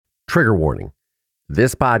Trigger warning.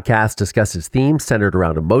 This podcast discusses themes centered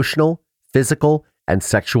around emotional, physical, and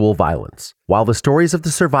sexual violence. While the stories of the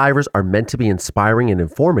survivors are meant to be inspiring and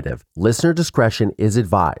informative, listener discretion is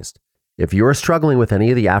advised. If you are struggling with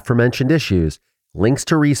any of the aforementioned issues, links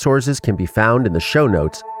to resources can be found in the show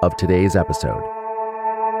notes of today's episode.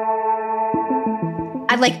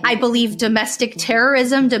 I believe domestic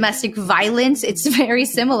terrorism, domestic violence, it's very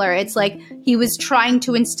similar. It's like he was trying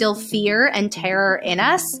to instill fear and terror in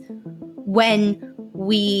us when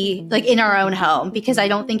we, like, in our own home, because I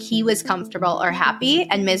don't think he was comfortable or happy,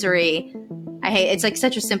 and misery, it's like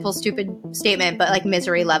such a simple, stupid statement, but like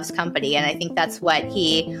misery loves company. And I think that's what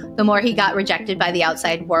the more he got rejected by the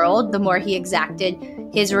outside world, the more he exacted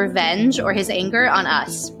his revenge or his anger on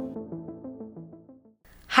us.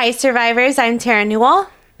 Hi, survivors. I'm Tara Newell.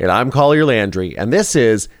 And I'm Collier Landry, and this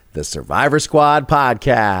is the Survivor Squad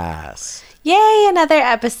podcast. Yay, another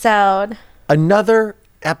episode. Another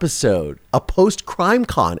episode, a post-Crime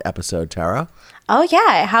Con episode, Tara. Oh,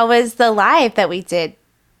 yeah. How was the live that we did?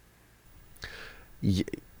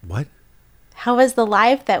 What? How was the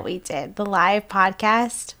live that we did? The live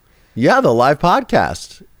podcast? Yeah, the live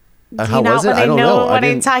podcast. How was it? I don't know. What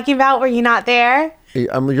I'm talking about? Were you not there?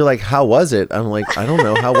 You're like, how was it? I'm like, I don't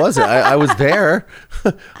know. How was it? I was there.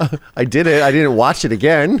 I did it. I didn't watch it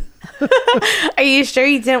again. Are you sure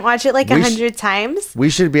you didn't watch it like 100 times? We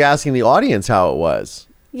should be asking the audience how it was.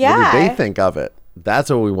 Yeah. What did they think of it? That's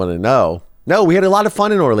what we want to know. No, we had a lot of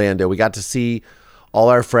fun in Orlando. We got to see all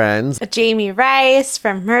our friends. Jamie Rice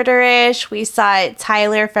from Murderish. We saw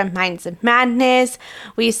Tyler from Minds of Madness.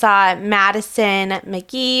 We saw Madison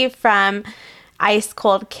McGee from Ice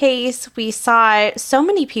Cold Case. We saw so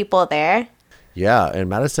many people there. Yeah, and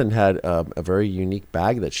Madison had a very unique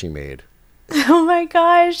bag that she made. Oh my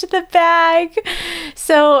gosh, the bag.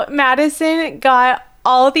 So Madison got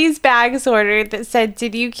all these bags ordered that said,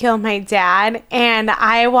 "Did you kill my dad?" And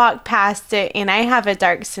I walked past it, and I have a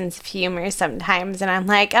dark sense of humor sometimes. And I'm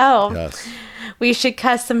like, oh, yes, we should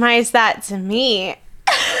customize that to me.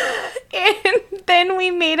 And then we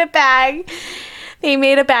made a bag. They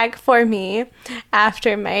made a bag for me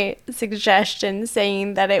after my suggestion,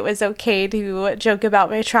 saying that it was okay to joke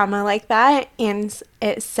about my trauma like that. And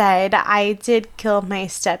it said, "I did kill my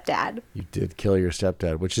stepdad." You did kill your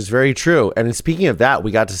stepdad, which is very true. And speaking of that,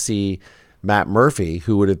 we got to see Matt Murphy,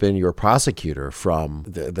 who would have been your prosecutor from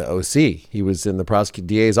the OC. He was in the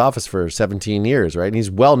DA's office for 17 years, right? And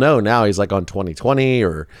he's well known now. He's like on 2020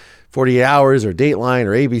 or 48 Hours or Dateline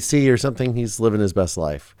or ABC or something. He's living his best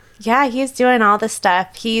life. Yeah, he's doing all the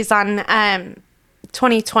stuff. He's on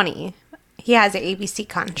 2020. He has an ABC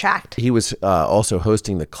contract. He was also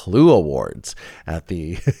hosting the Clue Awards at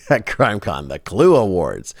CrimeCon, the Clue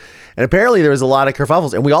Awards. And apparently there was a lot of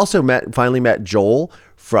kerfuffles. And we also finally met Joel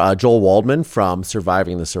Waldman from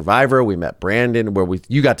Surviving the Survivor. We met Brandon,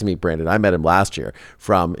 you got to meet Brandon. I met him last year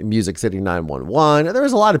from Music City 911. There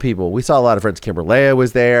was a lot of people. We saw a lot of friends. Kimberlea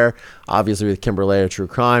was there, obviously with Kimberlea True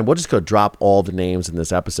Crime. We'll just go drop all the names in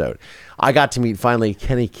this episode. I got to meet finally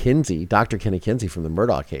Kenny Kinsey, Dr. Kenny Kinsey from the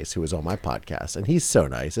Murdaugh case, who was on my podcast. And he's so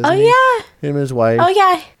nice, isn't he? Yeah. Him and his wife. Oh,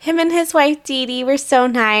 yeah. Him and his wife, Dee Dee, were so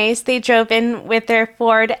nice. They drove in with their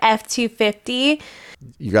Ford F-250.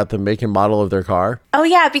 You got the make and model of their car? Oh,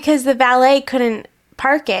 yeah, because the valet couldn't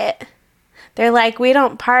park it. They're like, "We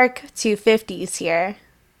don't park 250s here."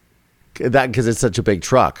 Because it's such a big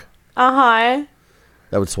truck. Uh-huh.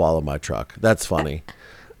 That would swallow my truck. That's funny.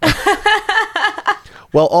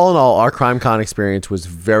 Well, all in all, our CrimeCon experience was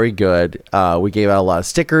very good. We gave out a lot of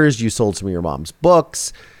stickers. You sold some of your mom's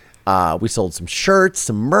books. We sold some shirts,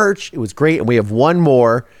 some merch. It was great. And we have one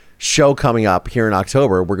more show coming up here in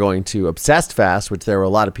October. We're going to Obsessed Fest, which there were a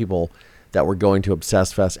lot of people that were going to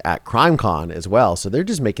Obsessed Fest at CrimeCon as well. So they're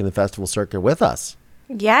just making the festival circuit with us.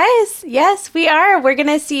 Yes, we are. We're going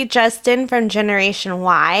to see Justin from Generation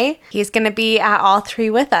Y. He's going to be at all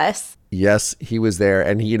three with us. Yes, he was there.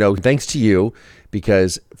 And, thanks to you,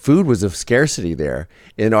 because food was of scarcity there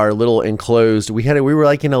in our little enclosed. We were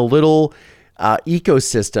like in a little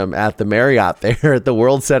ecosystem at the Marriott there at the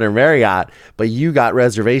World Center Marriott, but you got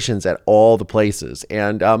reservations at all the places,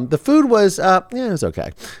 and the food was it was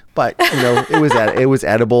okay, but it was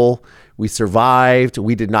edible. We survived.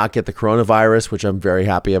 We did not get the coronavirus, which I'm very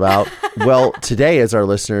happy about. Well, today, as our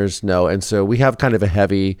listeners know, and so we have kind of a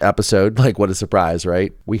heavy episode, like what a surprise,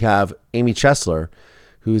 right? We have Amy Chesler,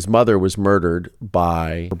 whose mother was murdered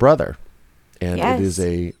by her brother, and Yes. It is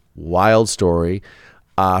a wild story.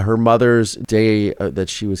 Her mother's day that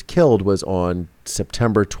she was killed was on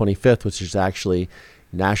September 25th, which is actually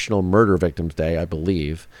National Murder Victims Day, I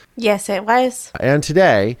believe. Yes, it was. And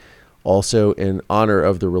today, Also, in honor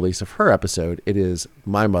of the release of her episode, it is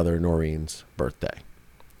my mother, Noreen's, birthday.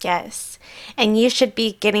 Yes. And you should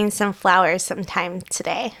be getting some flowers sometime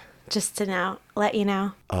today, just to let you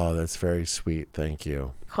know. Oh, that's very sweet. Thank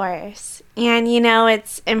you. Of course. And,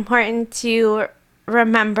 it's important to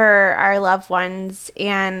remember our loved ones.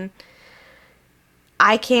 And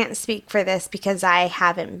I can't speak for this because I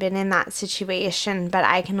haven't been in that situation, but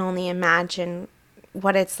I can only imagine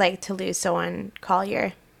what it's like to lose someone,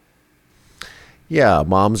 Collier. Yeah,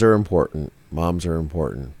 moms are important. Moms are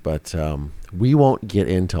important. But we won't get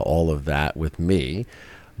into all of that with me,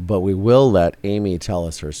 but we will let Amy tell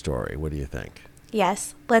us her story. What do you think?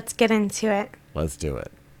 Yes, let's get into it. Let's do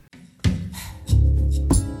it.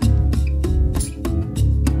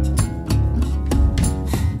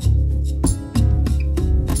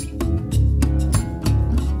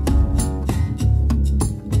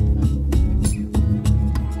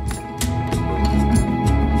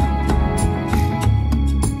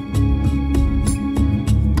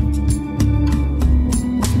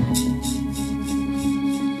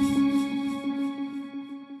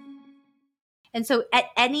 And so at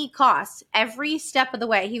any cost, every step of the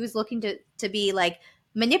way, he was looking to be like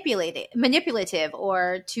manipulative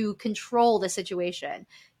or to control the situation.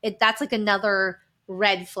 That's like another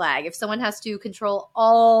red flag. If someone has to control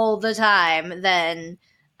all the time, then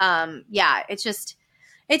it's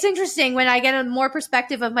interesting when I get a more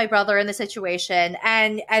perspective of my brother in the situation,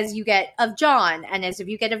 and as you get of John, and as if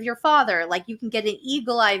you get of your father, like you can get an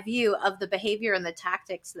eagle eye view of the behavior and the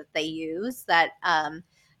tactics that they use. That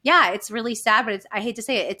it's really sad, but I hate to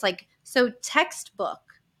say it. It's like so textbook,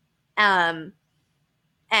 and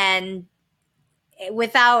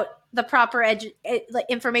without the proper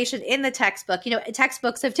information in the textbook.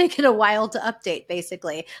 Textbooks have taken a while to update,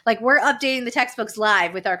 basically. Like we're updating the textbooks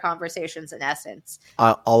live with our conversations in essence.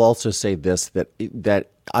 I'll also say this,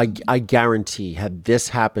 that I guarantee had this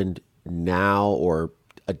happened now or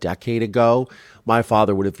a decade ago, my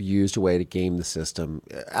father would have used a way to game the system.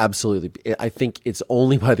 Absolutely. I think it's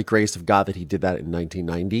only by the grace of God that he did that in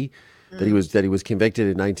 1990, that he was convicted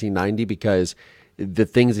in 1990, because the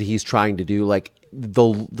things that he's trying to do, like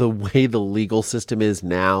the way the legal system is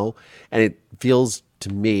now, and it feels to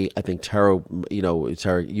me, I think Tara,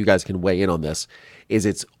 you guys can weigh in on this, is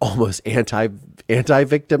it's almost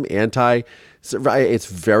anti-victim, it's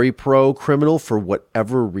very pro-criminal for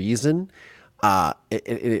whatever reason.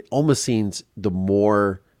 It almost seems the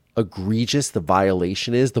more egregious the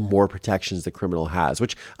violation is, the more protections the criminal has,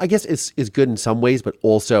 which I guess is good in some ways, but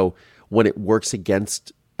also when it works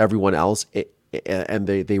against everyone else, and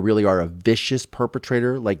they really are a vicious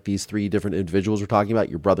perpetrator, like these three different individuals we're talking about,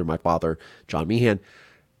 your brother, my father, John Meehan,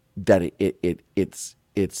 that it's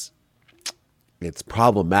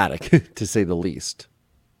problematic to say the least.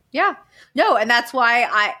 Yeah, no, and that's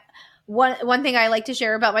why one thing I like to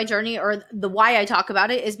share about my journey, or the why I talk about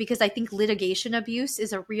it, is because I think litigation abuse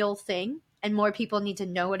is a real thing, and more people need to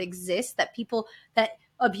know it exists. That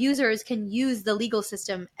abusers can use the legal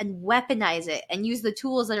system and weaponize it and use the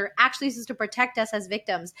tools that are actually supposed to protect us as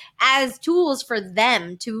victims as tools for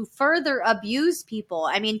them to further abuse people.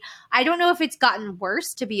 I mean, I don't know if it's gotten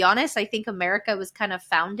worse, to be honest. I think America was kind of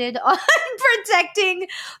founded on protecting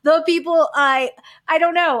the people. I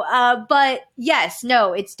don't know. But yes,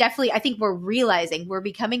 no, it's definitely, I think we're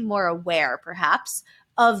becoming more aware, perhaps,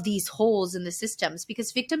 of these holes in the systems,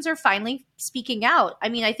 because victims are finally speaking out. I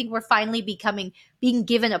mean, I think we're finally being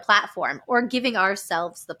given a platform, or giving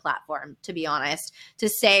ourselves the platform, to be honest, to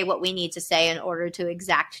say what we need to say in order to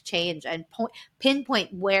exact change and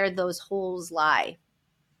pinpoint where those holes lie.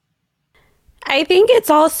 I think it's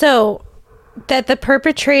also that the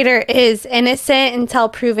perpetrator is innocent until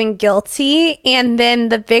proven guilty, and then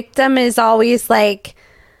the victim is always like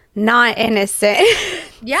not innocent.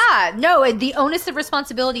 Yeah, no, the onus of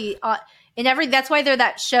responsibility in every, that's why they're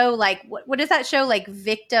that show, like, what is that show, like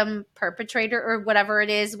Victim Perpetrator or whatever it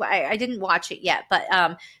is? I didn't watch it yet, but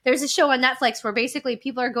there's a show on Netflix where basically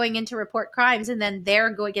people are going in to report crimes, and then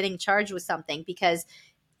they're getting charged with something, because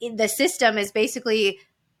the system is basically,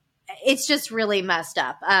 it's just really messed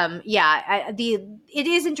up. It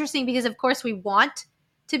is interesting because, of course, we want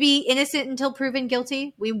to be innocent until proven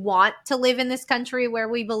guilty. We want to live in this country where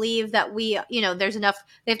we believe that there's enough,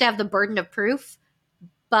 they have to have the burden of proof.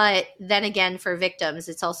 But then again, for victims,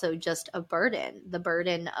 it's also just a burden, the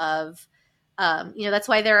burden of, that's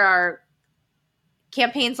why there are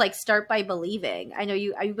campaigns like Start by Believing. I know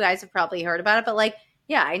you guys have probably heard about it, but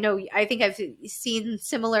I think I've seen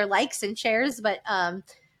similar likes and shares, but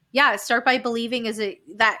Start by Believing is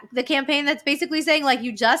the campaign that's basically saying, like,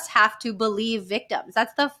 you just have to believe victims.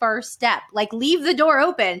 That's the first step. Like, leave the door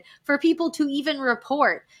open for people to even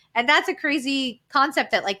report. And that's a crazy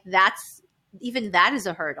concept that like even that is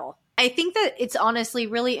a hurdle. I think that it's honestly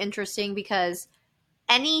really interesting because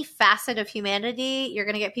any facet of humanity, you're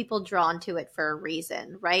going to get people drawn to it for a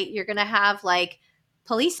reason, right? You're going to have like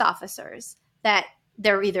police officers that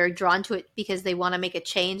they're either drawn to it because they want to make a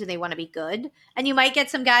change and they want to be good. And you might get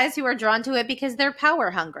some guys who are drawn to it because they're power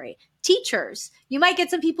hungry. Teachers, you might get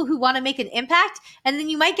some people who want to make an impact. And then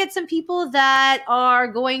you might get some people that are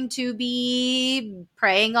going to be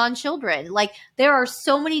preying on children. Like there are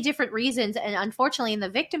so many different reasons. And unfortunately, in the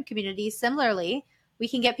victim community, similarly, we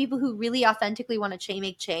can get people who really authentically want to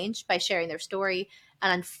make change by sharing their story.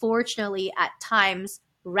 And unfortunately, at times,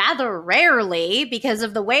 rather rarely, because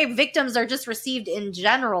of the way victims are just received in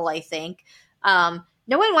general, I think,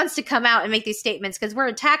 no one wants to come out and make these statements because we're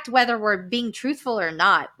attacked whether we're being truthful or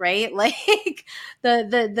not, right? Like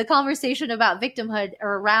the conversation about victimhood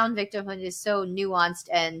or around victimhood is so nuanced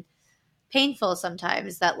and painful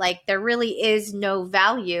sometimes that like there really is no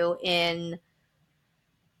value in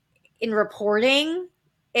reporting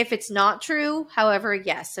if it's not true. However,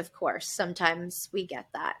 yes, of course, sometimes we get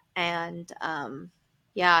that. And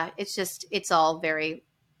yeah, it's all very,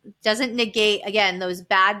 doesn't negate, again, those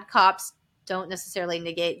bad cops don't necessarily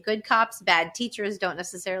negate good cops. Bad teachers don't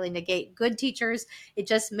necessarily negate good teachers. It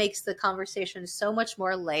just makes the conversation so much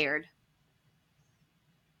more layered.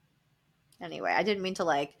 Anyway, I didn't mean to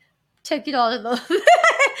like take it all to the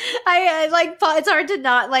I like it's hard to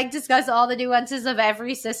not like discuss all the nuances of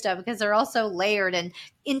every system because they're all so layered and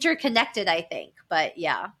interconnected, I think. But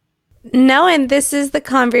yeah. No, and this is the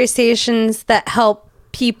conversations that help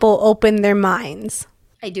people open their minds.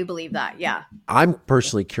 I do believe that. Yeah. I'm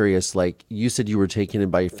personally curious, like you said you were taken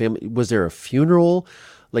in by your family. Was there a funeral?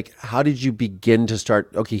 Like, how did you begin to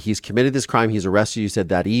start? Okay, he's committed this crime. He's arrested, you said,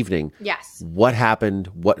 that evening. Yes. What happened?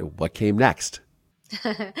 What came next?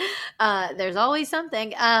 There's always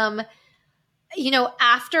something. After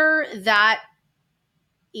that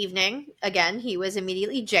evening, again, he was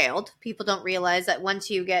immediately jailed. People don't realize that once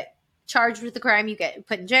you get charged with the crime, you get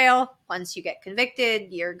put in jail. Once you get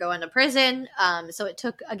convicted, you're going to prison. So it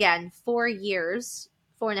took, again, 4.5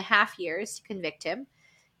 years to convict him.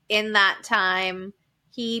 In that time,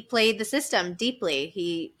 he played the system deeply.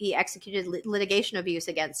 He executed litigation abuse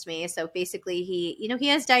against me. So basically, he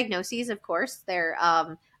has diagnoses. Of course,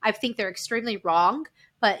 I think they're extremely wrong.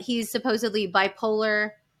 But he's supposedly bipolar.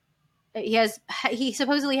 He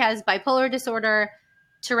supposedly has bipolar disorder,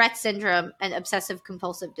 Tourette syndrome, and obsessive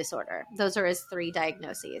compulsive disorder. Those are his 3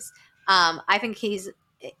 diagnoses. I think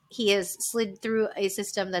he has slid through a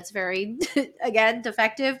system that's very, again,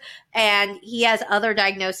 defective. And he has other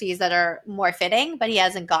diagnoses that are more fitting, but he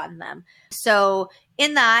hasn't gotten them. So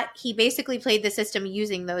in that, he basically played the system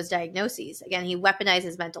using those diagnoses. Again, he weaponized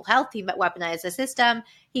his mental health. He weaponized the system.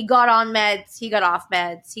 He got on meds. He got off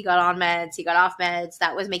meds. He got on meds. He got off meds.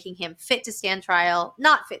 That was making him fit to stand trial,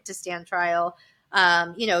 not fit to stand trial.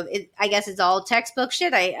 I guess it's all textbook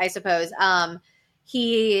shit, I suppose. What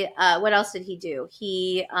else did he do?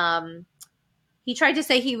 He tried to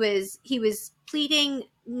say he was pleading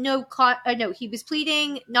he was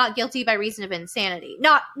pleading not guilty by reason of insanity.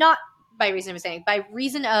 Not by reason of insanity, by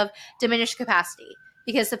reason of diminished capacity.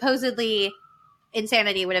 Because supposedly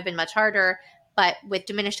insanity would have been much harder, but with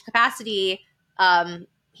diminished capacity,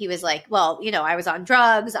 he was like, well, I was on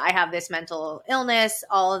drugs, I have this mental illness,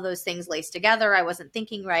 all of those things laced together, I wasn't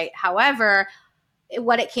thinking right. However,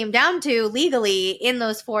 what it came down to legally in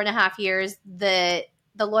those 4.5 years, the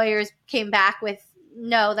lawyers came back with,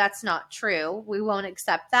 no, that's not true. We won't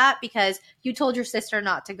accept that because you told your sister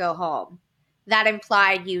not to go home. That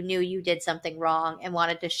implied you knew you did something wrong and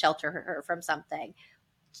wanted to shelter her from something.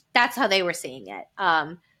 That's how they were seeing it.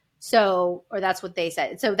 Or that's what they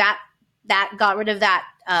said. So that got rid of that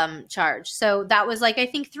charge. So that was like, I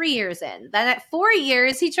think 3 years in. Then at 4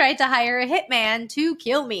 years, he tried to hire a hitman to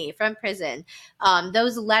kill me from prison.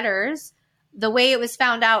 Those letters, the way it was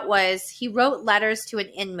found out was he wrote letters to an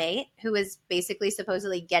inmate who was basically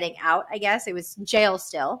supposedly getting out, I guess. It was jail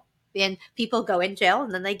still. And people go in jail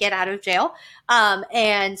and then they get out of jail.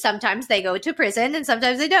 And sometimes they go to prison and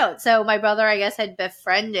sometimes they don't. So my brother, I guess, had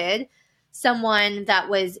befriended someone that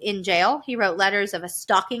was in jail. He wrote letters of a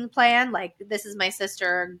stalking plan. Like, this is my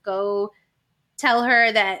sister. Go tell her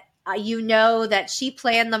that that she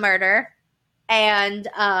planned the murder, and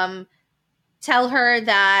tell her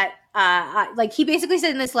that he basically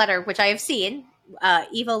said in this letter, which I have seen,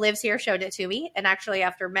 Eva lives here, showed it to me. And actually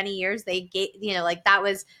after many years, they gave, that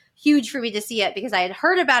was huge for me to see it because I had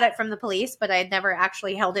heard about it from the police, but I had never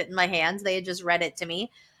actually held it in my hands. They had just read it to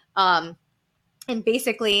me. And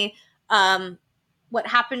basically, what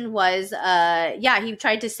happened was, he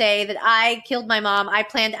tried to say that I killed my mom. I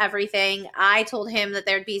planned everything. I told him that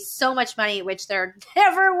there'd be so much money, which there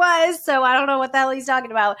never was. So I don't know what the hell he's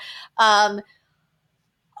talking about.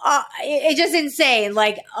 It's just insane.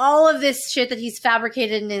 Like, all of this shit that he's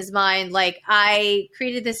fabricated in his mind. Like, I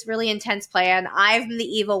created this really intense plan. I'm the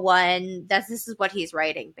evil one. This is what he's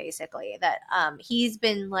writing, basically. That he's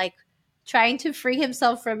been like trying to free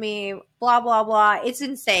himself from me. Blah blah blah. It's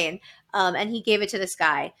insane. And he gave it to this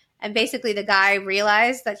guy, and basically the guy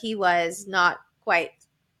realized that he was not quite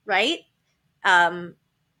right, and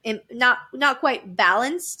not quite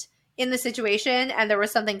balanced in the situation, and there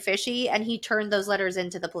was something fishy, and he turned those letters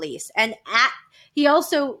into the police. And he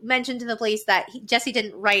also mentioned to the police that Jesse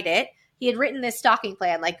didn't write it. He had written this stalking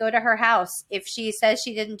plan, like, go to her house. If she says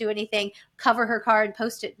she didn't do anything, cover her car in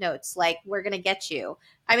Post-it notes, like, we're going to get you.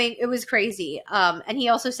 I mean, it was crazy. And he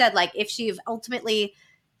also said, like, if she ultimately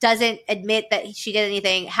doesn't admit that she did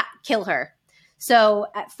anything, kill her. So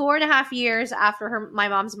at 4.5 years after my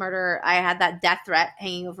mom's murder, I had that death threat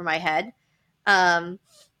hanging over my head. And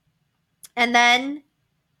then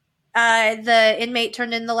the inmate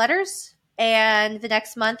turned in the letters, and the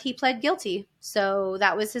next month he pled guilty. So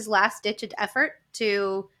that was his last-ditch effort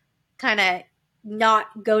to kind of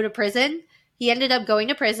not go to prison. He ended up going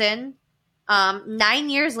to prison 9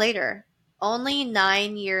 years later. Only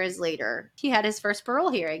 9 years later, he had his first parole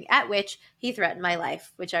hearing, at which he threatened my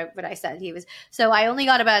life, what I said he was. So I only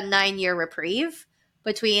got about a 9-year reprieve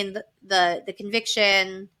between the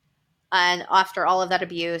conviction and after all of that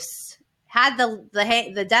abuse. Had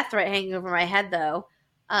the death threat hanging over my head, though.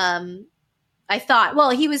 I thought,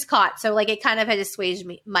 well, he was caught, so like it kind of had assuaged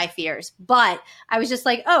my fears. But I was just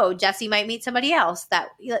like, oh, Jesse might meet somebody else.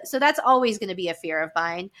 So that's always going to be a fear of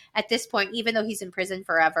mine at this point, even though he's in prison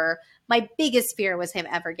forever. My biggest fear was him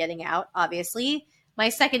ever getting out, obviously. My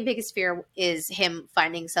second biggest fear is him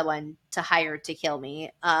finding someone to hire to kill me.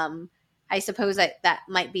 I suppose that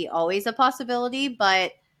might be always a possibility,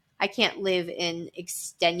 but I can't live in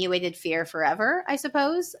extenuated fear forever, I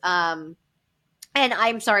suppose. And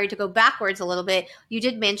I'm sorry to go backwards a little bit. You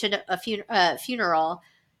did mention a funeral.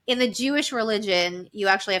 In the Jewish religion, you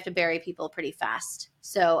actually have to bury people pretty fast.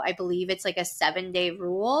 So I believe it's like a 7-day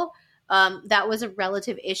rule. That was a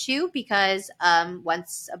relative issue because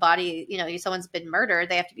once a body, someone's been murdered,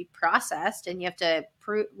 they have to be processed and you have to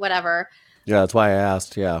prove whatever. Yeah, that's why I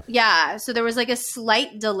asked. Yeah. Yeah. So there was like a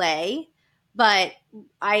slight delay, but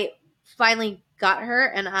I finally got her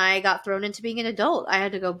and I got thrown into being an adult. I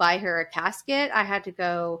had to go buy her a casket. I had to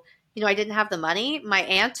go, I didn't have the money. My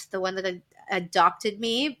aunt, the one that adopted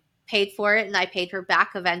me, paid for it, and I paid her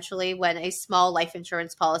back eventually when a small life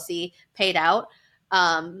insurance policy paid out.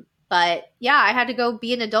 But yeah, I had to go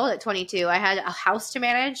be an adult at 22. I had a house to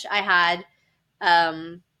manage. I had,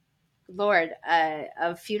 a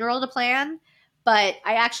funeral to plan. But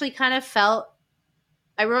I actually kind of felt,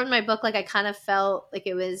 I wrote in my book, like I kind of felt like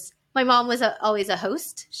it was, my mom was always a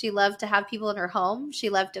host. She loved to have people in her home. She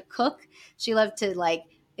loved to cook. She loved to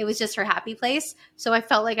it was just her happy place. So I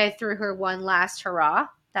felt like I threw her one last hurrah.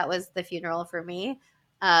 That was the funeral for me.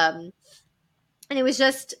 And it was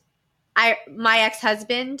just, my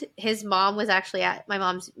ex-husband, his mom was actually at my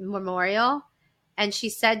mom's memorial. And she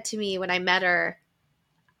said to me when I met her,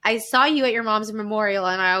 I saw you at your mom's memorial,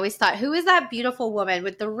 and I always thought, who is that beautiful woman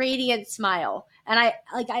with the radiant smile? And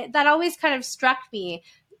that always kind of struck me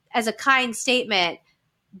as a kind statement,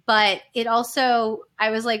 but it also, I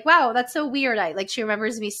was like, wow, that's so weird. She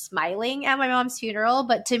remembers me smiling at my mom's funeral,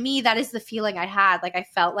 but to me, that is the feeling I had. Like, I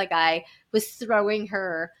felt like I was throwing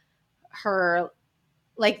her,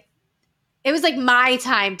 like, it was like my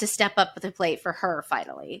time to step up to the plate for her.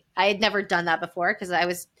 Finally, I had never done that before because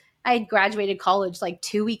I had graduated college like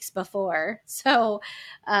 2 weeks before. So,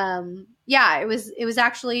 it was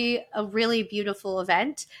actually a really beautiful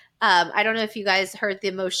event. I don't know if you guys heard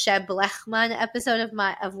the Moshe Blechman episode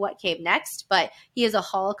of What Came Next, but he is a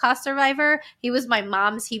Holocaust survivor. He was my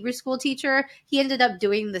mom's Hebrew school teacher. He ended up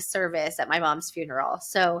doing the service at my mom's funeral.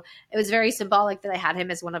 So it was very symbolic that I had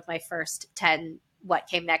him as one of my first 10 What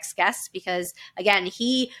Came Next guests, because again,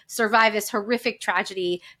 he survived this horrific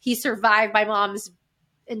tragedy. He survived my mom's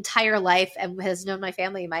entire life and has known my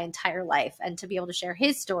family my entire life. And to be able to share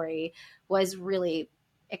his story was really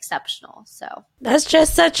exceptional. So that's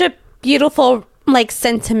just such a beautiful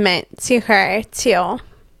sentiment to her too.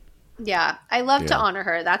 Yeah, I love to honor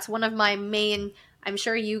her. That's one of my main, I'm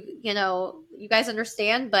sure you guys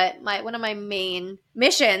understand, but one of my main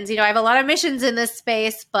missions, I have a lot of missions in this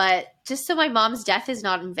space, but just so my mom's death is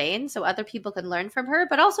not in vain, so other people can learn from her,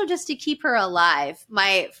 but also just to keep her alive.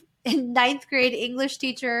 My 9th grade English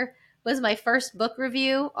teacher was my first book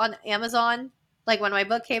review on Amazon. like when my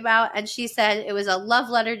book came out, and she said it was a love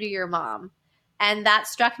letter to your mom. And that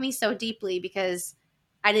struck me so deeply because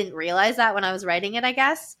I didn't realize that when I was writing it, I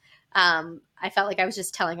guess. I felt like I was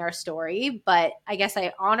just telling our story, but I guess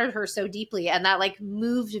I honored her so deeply, and that like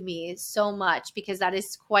moved me so much because that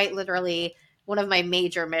is quite literally one of my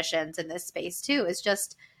major missions in this space too, is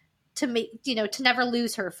just to make, to never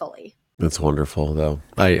lose her fully. That's wonderful, though.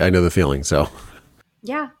 I know the feeling, so.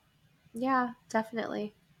 Yeah. Yeah,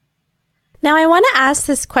 definitely. Now, I want to ask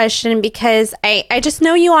this question because I just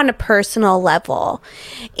know you on a personal level.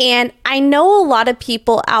 And I know a lot of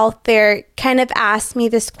people out there kind of ask me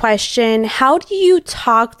this question. How do you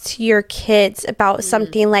talk to your kids about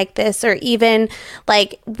something like this? Or even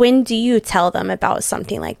like, when do you tell them about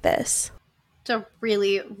something like this? It's a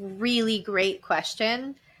really, really great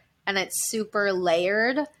question. And it's super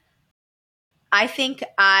layered. I think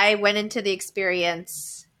I went into the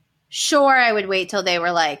experience. Sure, I would wait till they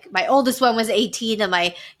were like, my oldest one was 18 and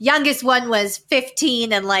my youngest one was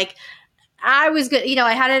 15. And like, I was good,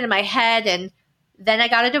 I had it in my head. And then I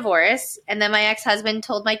got a divorce. And then my ex husband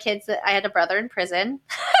told my kids that I had a brother in prison. And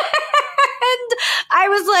I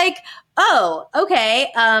was like, oh, okay.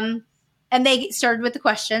 And they started with the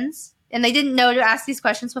questions, and they didn't know to ask these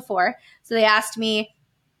questions before. So they asked me,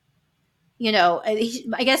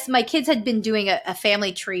 I guess my kids had been doing a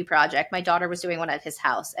family tree project. My daughter was doing one at his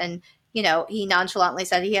house, and he nonchalantly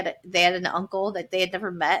said they had an uncle that they had never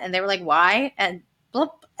met, and they were like, "Why?" And bloop.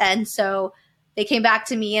 And so they came back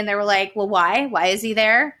to me, and they were like, "Well, why? Why is he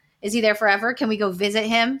there? Is he there forever? Can we go visit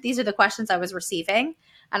him?" These are the questions I was receiving,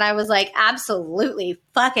 and I was like, "Absolutely,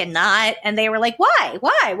 fucking not." And they were like, "Why?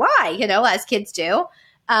 Why? Why?" As kids do.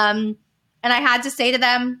 And I had to say to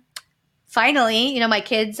them, finally, my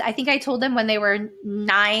kids, I think I told them when they were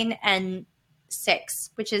 9 and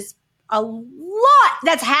 6, which is a lot.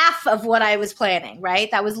 That's half of what I was planning, right?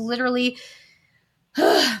 That was literally,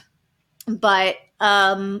 but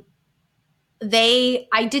I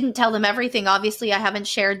didn't tell them everything. Obviously, I haven't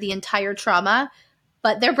shared the entire trauma,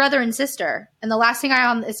 but they're brother and sister. And the last thing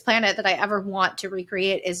on this planet that I ever want to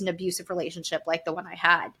recreate is an abusive relationship like the one I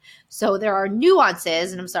had. So there are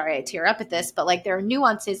nuances, and I'm sorry I tear up at this, but like there are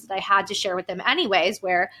nuances that I had to share with them anyways,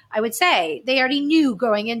 where I would say they already knew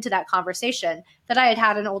going into that conversation that I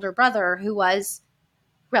had an older brother who was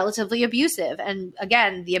relatively abusive. And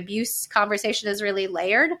again, the abuse conversation is really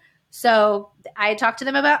layered. So I talked to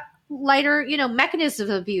them about lighter, mechanisms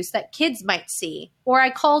of abuse that kids might see, or I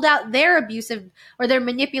called out their abusive or their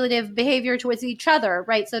manipulative behavior towards each other,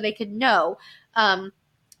 right? So they could know.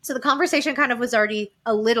 So the conversation kind of was already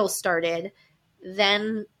a little started.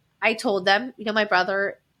 Then I told them, my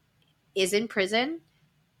brother is in prison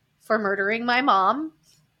for murdering my mom.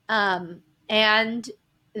 And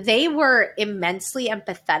they were immensely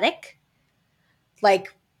empathetic,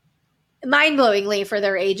 like mind-blowingly for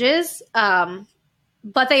their ages.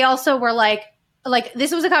 But they also were like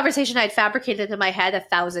this was a conversation I'd fabricated in my head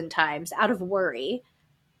 1,000 times out of worry.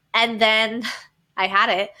 And then I had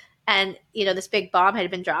it, and this big bomb had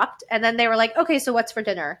been dropped, and then they were like, okay, so what's for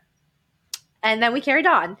dinner? And then we carried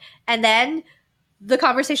on, and then the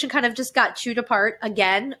conversation kind of just got chewed apart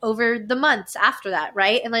again over the months after that,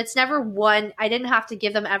 right? And it's never one. I didn't have to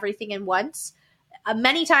give them everything in once.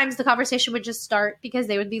 Many times the conversation would just start because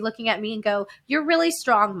they would be looking at me and go, "You're really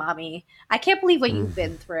strong, mommy. I can't believe what you've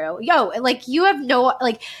been through. Yo, like you have no,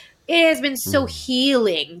 like it has been so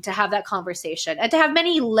healing to have that conversation and to have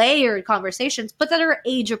many layered conversations, but that are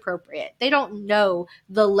age appropriate. They don't know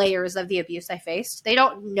the layers of the abuse I faced. They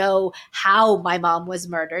don't know how my mom was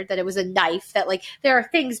murdered, that it was a knife, that like there are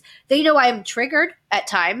things they know. I am triggered at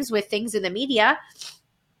times with things in the media.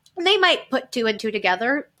 And they might put 2 and 2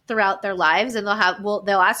 together throughout their lives, and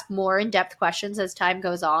they'll ask more in-depth questions as time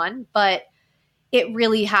goes on, but it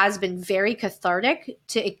really has been very cathartic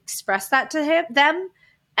to express that to them,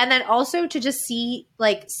 and then also to just see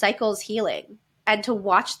like cycles healing and to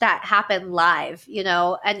watch that happen live,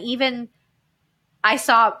 and even I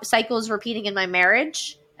saw cycles repeating in my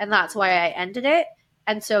marriage, and that's why I ended it.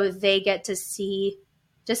 And so they get to see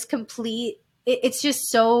just it's just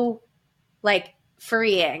so like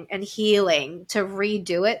freeing and healing to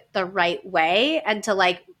redo it the right way and to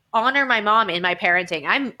like honor my mom in my parenting.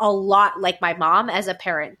 I'm a lot like my mom as a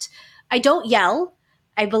parent. I don't yell.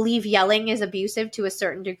 I believe yelling is abusive to a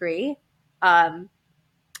certain degree. And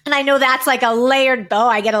I know that's like a layered bow.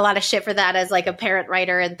 I get a lot of shit for that as like a parent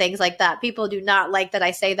writer and things like that. People do not like that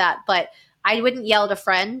I say that, but I wouldn't yell at a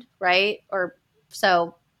friend, right? Or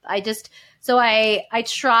so I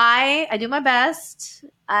try, I do my best.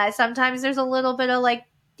 Sometimes there's a little bit of like,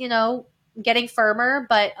 getting firmer,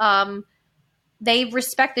 but they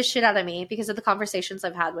respect the shit out of me because of the conversations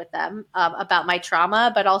I've had with them about my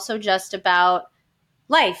trauma, but also just about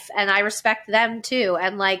life. And I respect them too.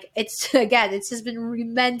 And like, it's again, it's just been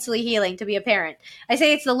immensely healing to be a parent. I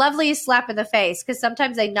say it's the loveliest slap in the face because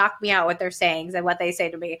sometimes they knock me out with their sayings and what they say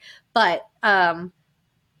to me. But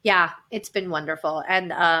yeah, it's been wonderful.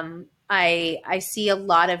 And I see a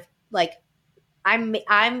lot of like, I'm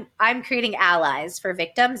creating allies for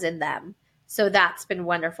victims in them. So that's been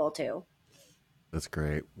wonderful too. That's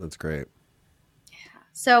great. That's great.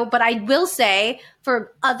 So, but I will say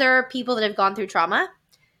for other people that have gone through trauma,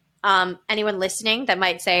 anyone listening that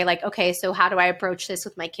might say like, okay, so how do I approach this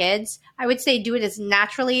with my kids? I would say do it as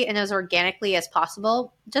naturally and as organically as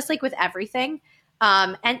possible, just like with everything,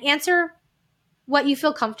 and answer what you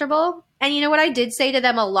feel comfortable. And you know what I did say to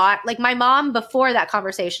them a lot, like my mom before that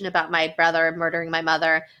conversation about my brother murdering my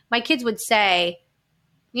mother, my kids would say,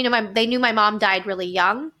 you know, they knew my mom died really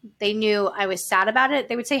young. They knew I was sad about it.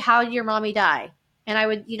 They would say, how did your mommy die? And I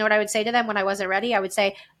would, you know what I would say to them when I wasn't ready? I would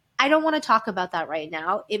say, I don't want to talk about that right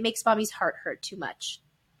now. It makes mommy's heart hurt too much.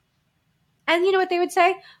 And you know what they would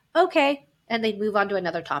say? Okay. And they'd move on to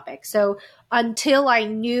another topic. So until I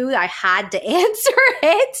knew I had to answer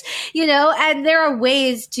it, you know, and there are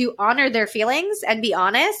ways to honor their feelings and be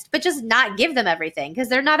honest, but just not give them everything because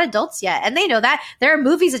they're not adults yet. And they know that there are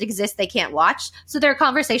movies that exist they can't watch. So there are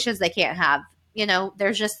conversations they can't have. You know,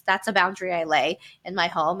 there's just, that's a boundary I lay in my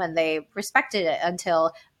home, and they respected it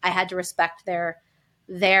until I had to respect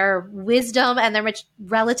their wisdom and their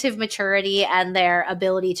relative maturity and their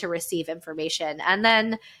ability to receive information. And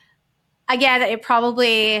then again, it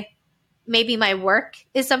probably maybe my work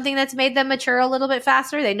is something that's made them mature a little bit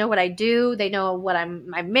faster. They know what I do. They know what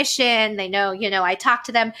my mission. They know, you know, I talk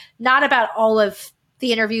to them not about all of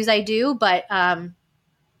the interviews I do, but I've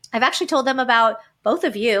actually told them about both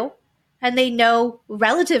of you, and they know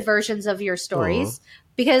relative versions of your stories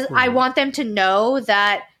because I want them to know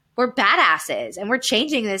that we're badasses and we're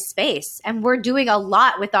changing this space and we're doing a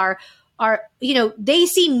lot with our, you know, they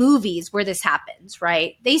see movies where this happens,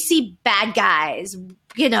 right? They see bad guys,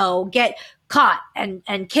 you know, get caught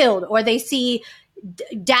and killed, or they see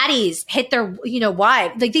daddies hit their, you know,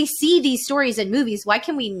 wife. Like they see these stories in movies. Why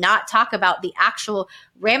can we not talk about the actual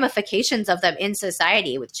ramifications of them in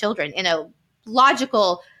society with children in a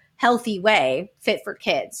logical, healthy way fit for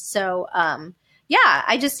kids? So, yeah,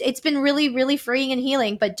 it's been really, really freeing and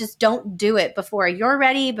healing, but just don't do it before you're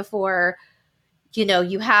ready, before, you know,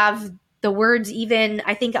 you have the words. Even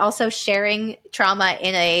I think also sharing trauma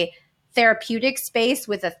in a therapeutic space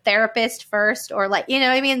with a therapist first, or like, you know,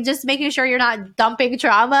 I mean, just making sure you're not dumping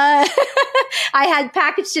trauma. I had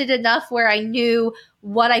packaged it enough where I knew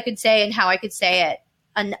what I could say and how I could say it.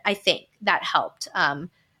 And I think that helped.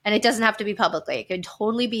 And it doesn't have to be publicly. It could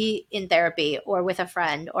totally be in therapy or with a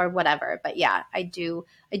friend or whatever. But yeah, I do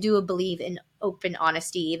believe in open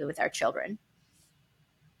honesty, even with our children.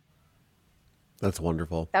 That's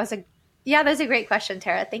wonderful. That's a great question,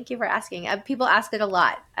 Tara. Thank you for asking. People ask it a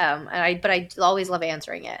lot, but I always love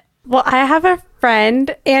answering it. Well, I have a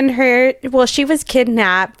friend, and she was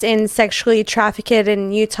kidnapped and sexually trafficked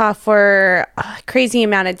in Utah for a crazy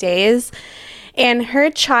amount of days. And her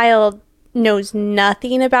child knows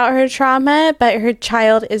nothing about her trauma, but her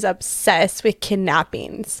child is obsessed with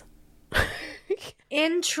kidnappings.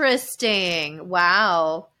 Interesting.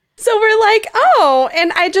 Wow. So we're like, oh,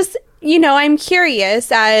 and I just, you know, I'm curious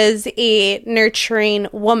as a nurturing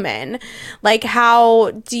woman, like,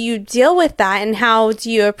 how do you deal with that, and how do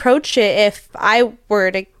you approach it if I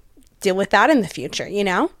were to deal with that in the future, you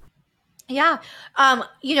know? Yeah.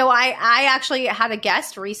 You know, I actually had a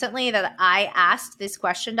guest recently that I asked this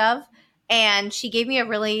question of, and she gave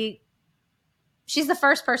me she's the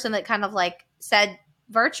first person that kind of like said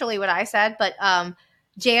virtually what I said, but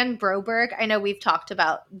Jan Broberg, I know we've talked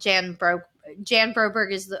about Jan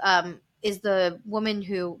Broberg is the woman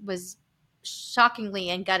who was shockingly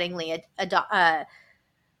and guttingly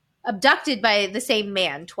abducted by the same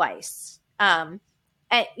man twice.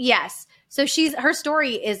 Yes. So her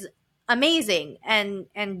story is amazing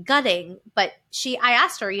and gutting, but I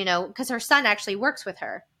asked her, you know, because her son actually works with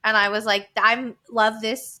her. And I was like, I love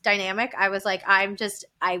this dynamic. I was like, I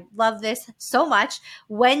love this so much.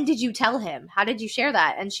 When did you tell him? How did you share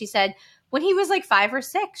that? And she said, when he was like 5 or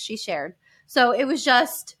 6, she shared. So it was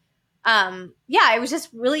just, it was just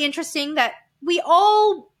really interesting that we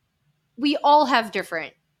all have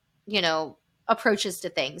different, you know, approaches to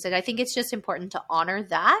things. And I think it's just important to honor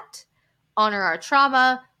our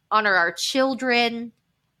trauma, honor our children,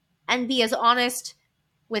 and be as honest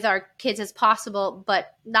with our kids as possible,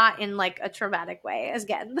 but not in like a traumatic way.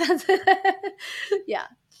 Again, yeah.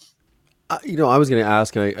 I was going to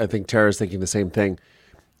ask, and I think Tara's thinking the same thing.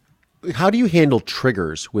 How do you handle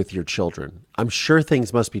triggers with your children? I'm sure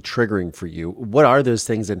things must be triggering for you. What are those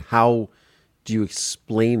things, and how do you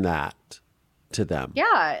explain that to them?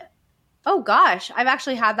 Yeah. Oh gosh, I've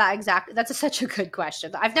actually had that exact. That's such a good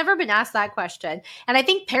question. I've never been asked that question, and I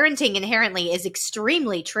think parenting inherently is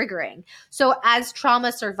extremely triggering. So, as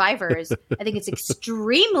trauma survivors, I think it's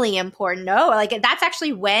extremely important. No, like that's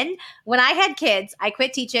actually when I had kids, I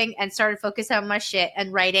quit teaching and started focusing on my shit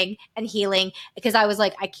and writing and healing because I was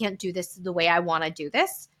like, I can't do this the way I want to do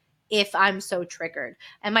this if I'm so triggered.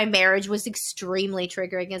 And my marriage was extremely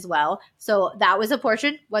triggering as well. So that was a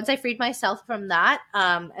portion. Once I freed myself from that,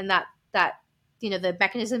 and that the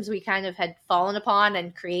mechanisms we kind of had fallen upon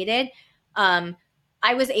and created, I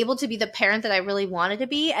was able to be the parent that I really wanted to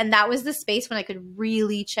be. And that was the space when I could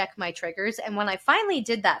really check my triggers. And when I finally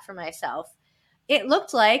did that for myself, it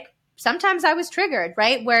looked like sometimes I was triggered,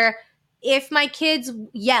 right? Where if my kids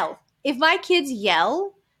yell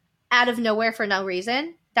out of nowhere for no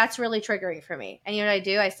reason, that's really triggering for me. And you know what I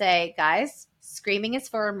do? I say, guys, screaming is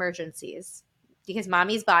for emergencies. Because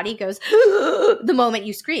mommy's body goes the moment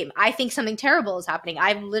you scream. I think something terrible is happening.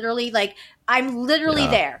 I'm literally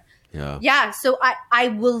there. Yeah. Yeah. So I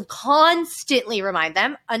will constantly remind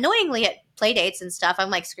them, annoyingly at play dates and stuff. I'm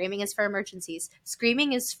like, screaming is for emergencies.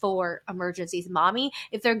 Screaming is for emergencies. Mommy,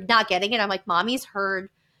 if they're not getting it, I'm like, mommy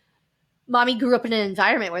grew up in an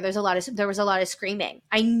environment where there was a lot of screaming.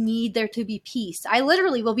 I need there to be peace. I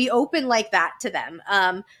literally will be open like that to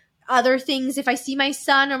them. Other things, if I see my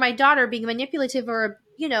son or my daughter being manipulative or,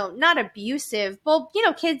 not abusive, well,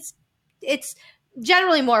 kids, it's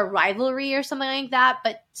generally more rivalry or something like that.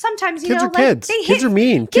 But sometimes, kids are kids. Kids are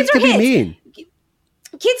mean. Kids can be mean.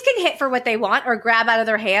 Kids can hit for what they want or grab out of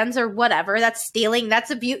their hands or whatever. That's stealing. That's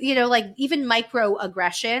abuse, like even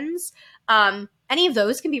microaggressions. Any of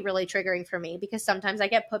those can be really triggering for me because sometimes I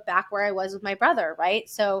get put back where I was with my brother, right?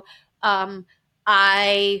 So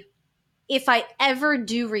if I ever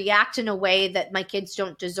do react in a way that my kids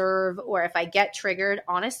don't deserve, or if I get triggered,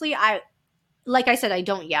 honestly, like I said, I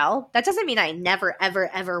don't yell. That doesn't mean I never, ever,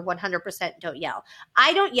 ever 100% don't yell.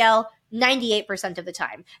 I don't yell 98% of the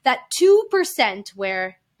time. That 2%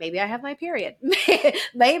 where maybe I have my period.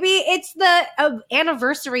 Maybe it's the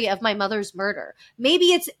anniversary of my mother's murder.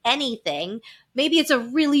 Maybe it's anything. Maybe it's a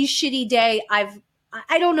really shitty day.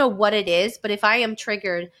 I don't know what it is, but if I am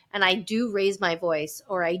triggered and I do raise my voice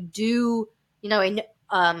or I do, I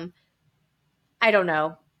don't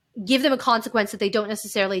know, give them a consequence that they don't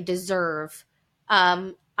necessarily deserve,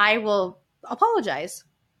 I will apologize.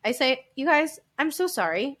 I say, you guys, I'm so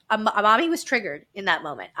sorry. Mommy was triggered in that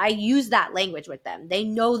moment. I use that language with them. They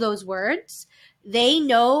know those words. They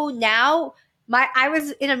know now. I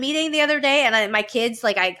was in a meeting the other day and my kids,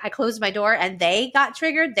 like I closed my door and they got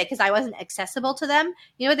triggered because I wasn't accessible to them.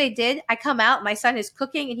 You know what they did? I come out, my son is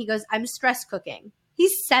cooking and he goes, I'm stress cooking.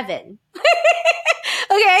 He's 7.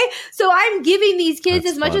 Okay. So I'm giving these kids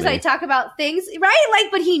That's as much as I talk about things, right?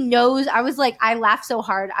 Like, but he knows. I was like, I laughed so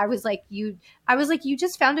hard. I was like, you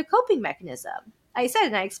just found a coping mechanism. I said,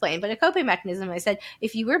 and I explained, but a coping mechanism. I said,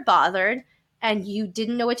 if you were bothered and you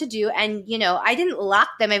didn't know what to do, and I didn't lock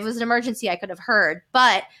them. If it was an emergency, I could have heard,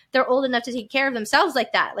 but they're old enough to take care of themselves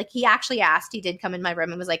like that. Like he actually asked, he did come in my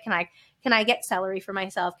room and was like, can I get celery for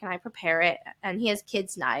myself? Can I prepare it? And he has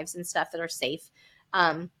kids' knives and stuff that are safe.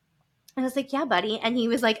 And I was like, yeah, buddy. And he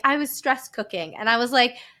was like, I was stress cooking. And I was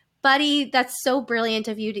like, buddy, that's so brilliant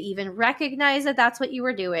of you to even recognize that that's what you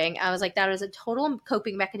were doing. I was like, that is a total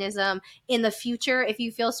coping mechanism. In the future, if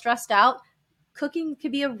you feel stressed out, cooking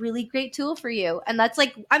could be a really great tool for you. And that's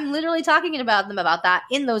like, I'm literally talking about them about that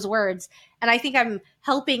in those words. And I think I'm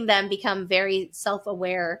helping them become very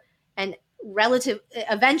self-aware and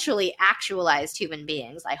eventually actualized human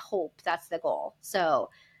beings. I hope that's the goal. So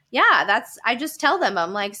yeah, I just tell them,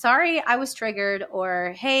 I'm like, sorry, I was triggered,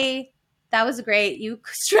 or, hey, that was great. You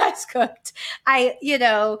stress cooked. I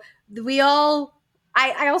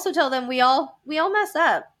also tell them we all mess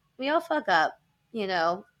up. We all fuck up,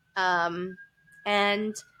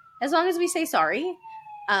 and as long as we say sorry,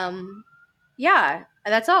 yeah,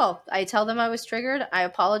 that's all. I tell them I was triggered. I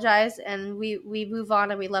apologize, and we move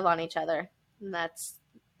on and we love on each other. And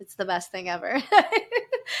it's the best thing ever.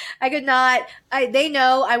 I could not. They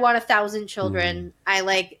know I want 1,000 children.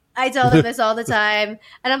 I tell them this all the time,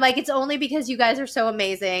 and I'm like, it's only because you guys are so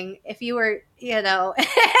amazing. If you were, anybody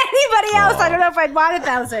else, I don't know if I'd want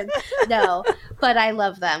 1,000. No, but I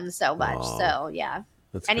love them so much. So yeah.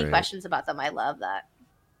 That's Any great. questions about them? I love that.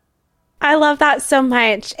 I love that so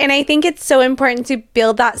much. And I think it's so important to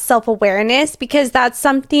build that self-awareness, because that's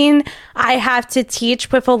something I have to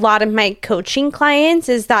teach with a lot of my coaching clients,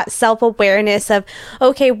 is that self-awareness of,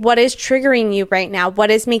 okay, what is triggering you right now?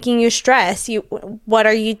 What is making you stress? What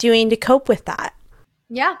are you doing to cope with that?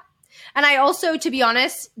 Yeah. And I also, to be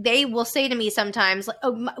honest, they will say to me sometimes, like,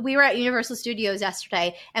 oh, we were at Universal Studios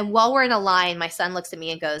yesterday, and while we're in a line, my son looks at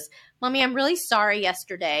me and goes, Mommy, I'm really sorry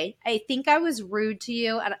yesterday. I think I was rude to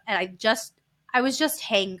you, and I was just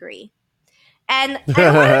hangry. And I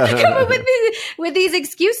don't want to come up with these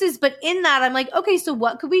excuses, but in that, I'm like, okay, so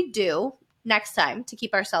what could we do next time to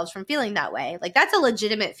keep ourselves from feeling that way? Like, that's a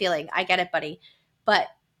legitimate feeling. I get it, buddy. But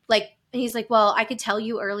like, and he's like, well, I could tell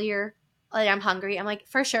you earlier, like, I'm hungry. I'm like,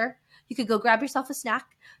 for sure. You could go grab yourself a snack.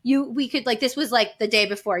 We could, like, this was like the day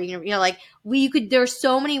before, like there's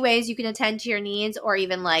so many ways you can attend to your needs, or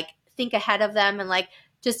even like think ahead of them, and like,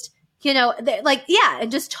 just,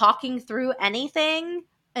 and just talking through anything,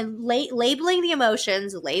 and labeling the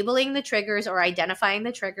emotions, labeling the triggers, or identifying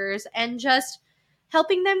the triggers, and just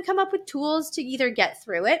helping them come up with tools to either get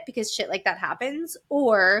through it, because shit like that happens,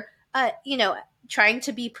 or, trying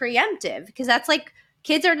to be preemptive, because that's like,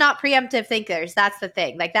 kids are not preemptive thinkers. That's the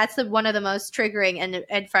thing. Like, that's one of the most triggering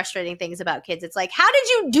and frustrating things about kids. It's like, how did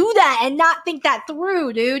you do that and not think that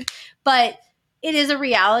through, dude? But it is a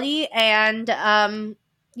reality. And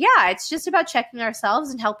it's just about checking ourselves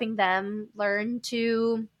and helping them learn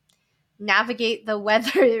to navigate the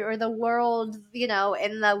weather or the world, in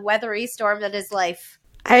the weathery storm that is life.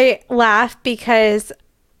 I laugh because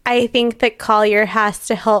I think that Collier has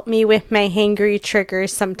to help me with my hangry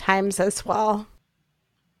triggers sometimes as well.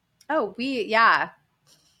 Oh, yeah.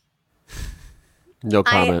 No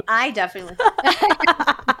comment. I definitely.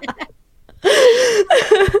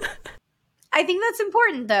 I think that's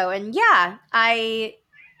important, though. And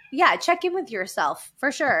check in with yourself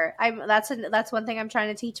for sure. That's one thing I'm trying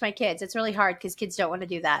to teach my kids. It's really hard because kids don't want to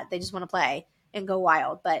do that. They just want to play and go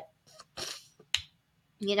wild. But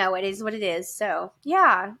it is what it is. So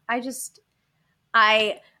yeah,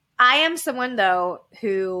 I am someone, though,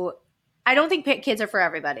 who I don't think kids are for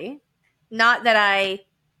everybody. Not that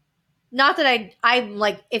I'm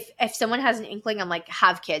like, if someone has an inkling, I'm like,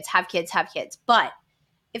 have kids. But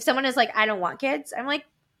if someone is like, I don't want kids, I'm like,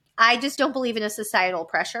 I just don't believe in a societal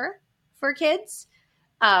pressure for kids.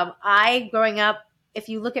 Growing up, if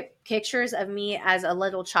you look at pictures of me as a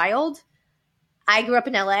little child, I grew up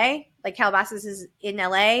in LA, like Calabasas is in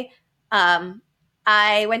LA.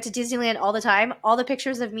 I went to Disneyland all the time. All the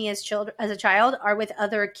pictures of me as a child are with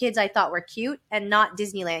other kids I thought were cute and not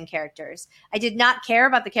Disneyland characters. I did not care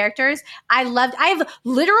about the characters. I have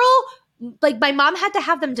literal, like, my mom had to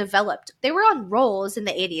have them developed. They were on rolls in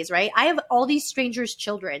the 80s, right? I have all these strangers'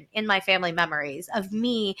 children in my family memories of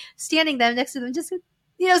me standing there next to them, just,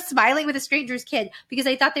 smiling with a stranger's kid, because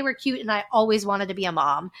I thought they were cute and I always wanted to be a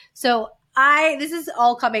mom. So this is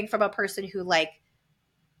all coming from a person who, like,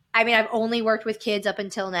 I've only worked with kids up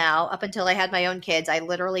until now. Up until I had my own kids, I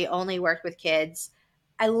literally only worked with kids.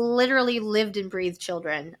 I literally lived and breathed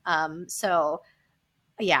children. So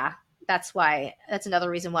yeah, that's another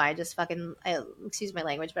reason why I just excuse my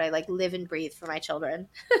language, but I like live and breathe for my children.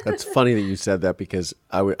 That's funny that you said that, because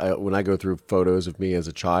when I go through photos of me as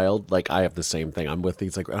a child, like, I have the same thing. I'm with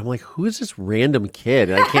these, like, I'm like, who is this random kid?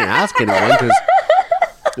 And I can't ask anyone because,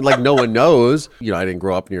 like, no one knows. I didn't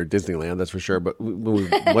grow up near Disneyland, that's for sure. But when we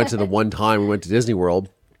went to the one time we went to Disney World,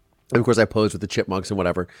 and of course I posed with the chipmunks and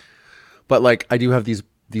whatever. But like, I do have these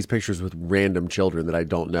pictures with random children that I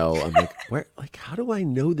don't know. I'm like, where? Like, how do I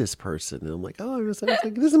know this person? And I'm like, oh, I was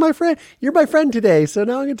like, this is my friend. You're my friend today, so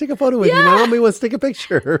now I'm gonna take a photo with you. My mommy wants to take a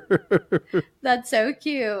picture. That's so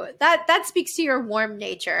cute. That speaks to your warm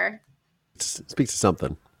nature. It speaks to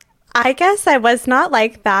something. I guess I was not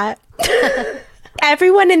like that.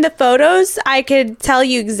 Everyone in the photos, I could tell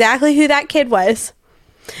you exactly who that kid was.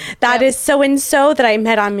 That is so-and-so that I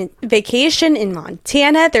met on vacation in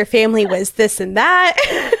Montana. Their family was this and that.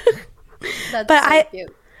 That's so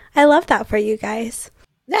cute. I love that for you guys.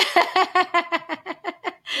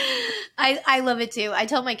 I love it too. I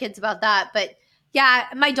tell my kids about that. But yeah,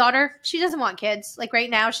 my daughter, she doesn't want kids. Like, right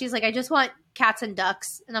now, she's like, I just want cats and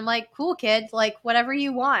ducks. And I'm like, cool, kid. Like, whatever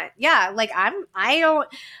you want. Yeah, like,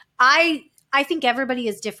 I think everybody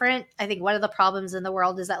is different. I think one of the problems in the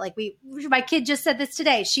world is that, like, my kid just said this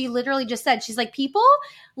today. She literally just said, she's like, people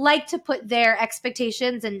like to put their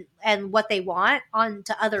expectations and what they want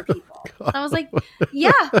onto other people. And I was like,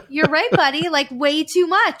 yeah, you're right, buddy. Like, way too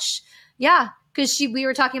much. Yeah. Because we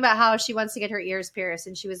were talking about how she wants to get her ears pierced,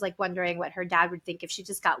 and she was like wondering what her dad would think if she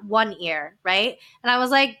just got one ear, right? And I was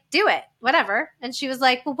like, do it, whatever. And she was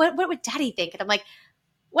like, well, what would daddy think? And I'm like,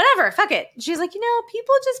 whatever, fuck it. She's like,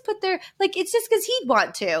 people just put their, like, it's just because he'd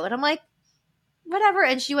want to. And I'm like, whatever.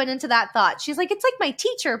 And she went into that thought. She's like, it's like my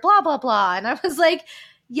teacher, blah, blah, blah. And I was like,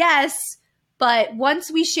 yes. But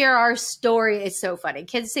once we share our story, it's so funny.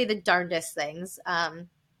 Kids say the darndest things.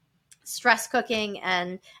 Stress cooking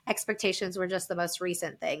and expectations were just the most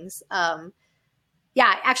recent things.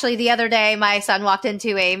 Yeah, actually, the other day, my son walked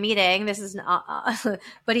into a meeting. This is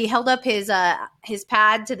but he held up his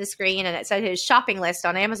pad to the screen, and it said his shopping list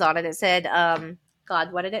on Amazon, and it said,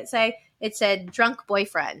 God, what did it say? It said drunk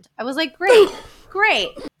boyfriend. I was like, great, great,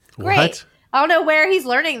 great. What? I don't know where he's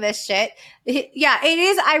learning this shit. Yeah, it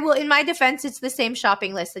is. I will, in my defense, it's the same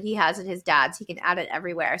shopping list that he has at his dad's. He can add it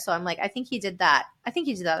everywhere. So I'm like, I think he did that. I think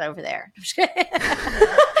he did that over there.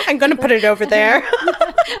 I'm going to put it over there.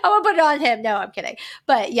 I won't put it on him. No, I'm kidding.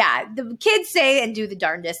 But yeah, the kids say and do the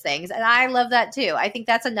darndest things. And I love that too. I think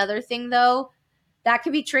that's another thing, though, that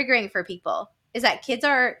could be triggering for people, is that kids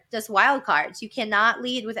are just wild cards. You cannot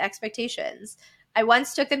lead with expectations. I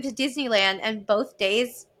once took them to Disneyland, and both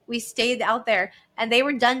days we stayed out there, and they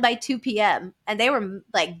were done by 2 p.m. and they were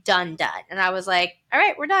like done. And I was like, all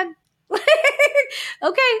right, we're done.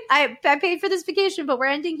 Okay, I paid for this vacation, but we're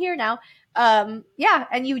ending here now. Yeah,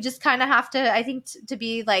 and you just kind of have to, I think, to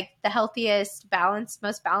be like the healthiest,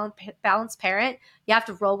 most balanced parent, you have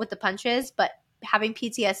to roll with the punches. But having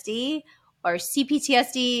PTSD or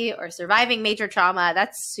CPTSD or surviving major trauma,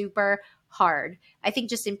 that's super hard. I think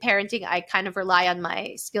just in parenting, I kind of rely on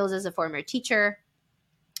my skills as a former teacher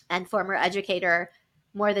and former educator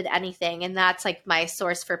more than anything. And that's like my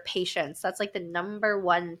source for patience. That's like the number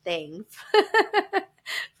one thing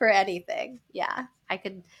for anything. Yeah, I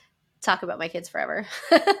could talk about my kids forever.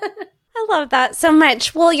 I love that so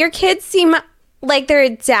much. Well, your kids seem like they're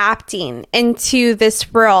adapting into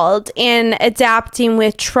this world and adapting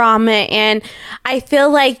with trauma. And I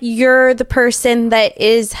feel like you're the person that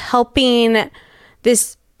is helping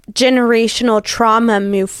this generational trauma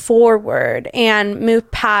move forward and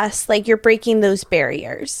move past, like you're breaking those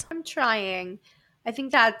barriers. I'm trying. I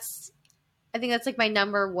think that's like my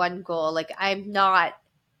number one goal. Like, I'm not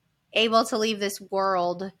able to leave this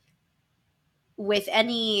world with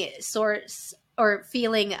any source or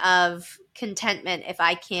feeling of contentment if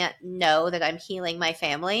I can't know that I'm healing my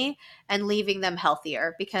family and leaving them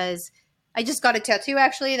healthier. Because I just got a tattoo,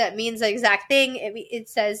 actually, that means the exact thing. It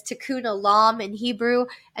says Tikkun Olam in Hebrew,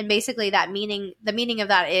 and basically the meaning of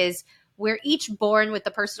that is we're each born with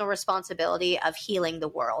the personal responsibility of healing the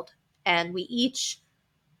world, and we each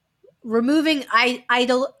removing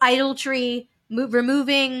idolatry,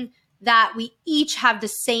 removing that, we each have the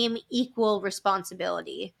same equal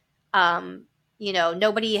responsibility.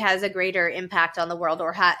 Nobody has a greater impact on the world,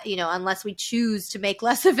 or unless we choose to make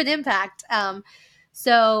less of an impact.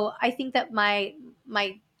 So I think that I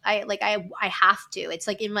have to. It's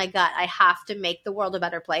like in my gut. I have to make the world a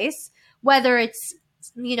better place. Whether it's,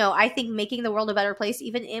 I think making the world a better place,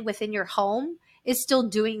 even within your home, is still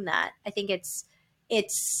doing that. I think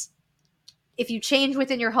it's if you change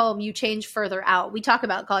within your home, you change further out. We talk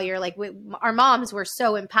about Collier, like our moms were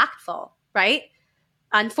so impactful, right?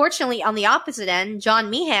 Unfortunately, on the opposite end, John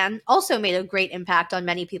Meehan also made a great impact on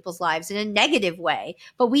many people's lives in a negative way.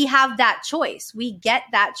 But we have that choice. We get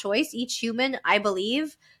that choice. Each human, I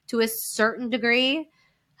believe, to a certain degree,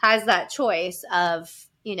 has that choice of,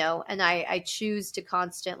 and I choose to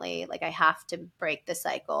constantly, like, I have to break the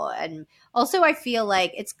cycle. And also I feel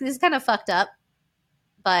like this is kind of fucked up,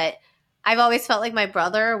 but I've always felt like my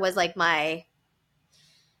brother was like my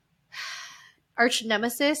arch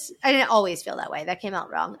nemesis. I didn't always feel that way. That came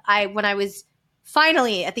out wrong. When I was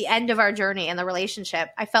finally at the end of our journey in the relationship,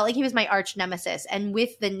 I felt like he was my arch nemesis. And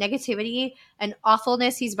with the negativity and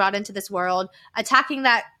awfulness he's brought into this world, attacking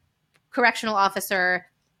that correctional officer,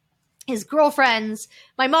 his girlfriends,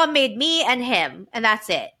 my mom made me and him, and that's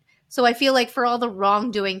it. So I feel like for all the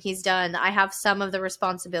wrongdoing he's done, I have some of the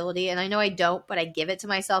responsibility. And I know I don't, but I give it to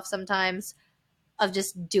myself sometimes, of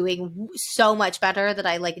just doing so much better that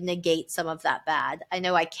I like negate some of that bad. I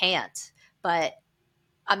know I can't, but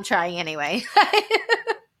I'm trying anyway.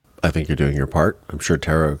 I think you're doing your part. I'm sure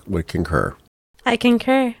Tara would concur. I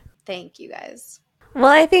concur. Thank you, guys. Well,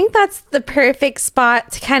 I think that's the perfect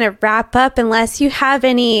spot to kind of wrap up, unless you have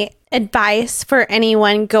any advice for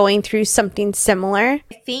anyone going through something similar.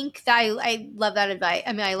 I think that I love that advice.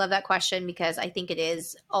 I mean, I love that question, because I think it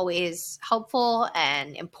is always helpful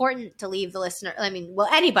and important to leave the listener. I mean, well,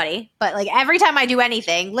 anybody, but like every time I do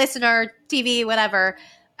anything, listener, TV, whatever,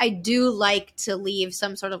 I do like to leave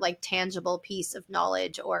some sort of like tangible piece of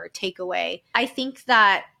knowledge or takeaway. I think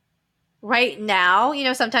that right now,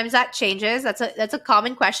 sometimes that changes. That's a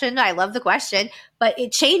common question. I love the question, but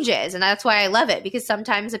it changes, and that's why I love it, because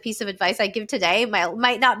sometimes a piece of advice I give today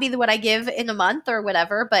might not be what I give in a month or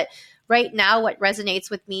whatever. But right now, what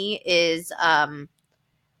resonates with me is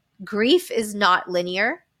grief is not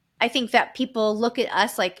linear. I think that people look at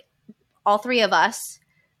us, like all three of us,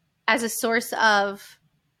 as a source of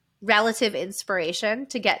relative inspiration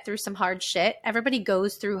to get through some hard shit. Everybody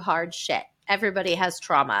goes through hard shit. Everybody has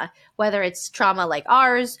trauma, whether it's trauma like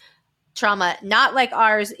ours, trauma not like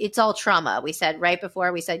ours. It's all trauma. We said right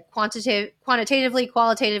before, we said quantitatively,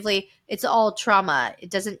 qualitatively, it's all trauma.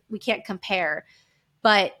 We can't compare.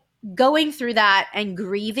 But going through that and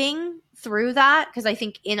grieving through that, because I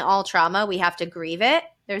think in all trauma, we have to grieve it.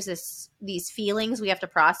 There's these feelings we have to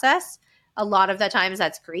process. A lot of the times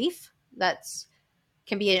that's grief. That's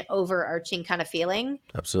can be an overarching kind of feeling.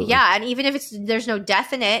 Absolutely. Yeah. And even if there's no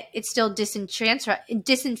death in it, it's still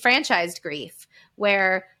disenfranchised grief,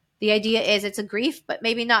 where the idea is it's a grief, but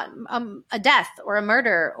maybe not a death or a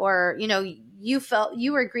murder, or, you felt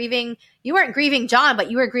you were grieving, you weren't grieving John,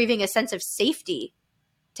 but you were grieving a sense of safety,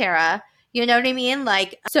 Tara. You know what I mean?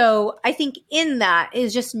 So I think in that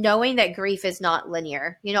is just knowing that grief is not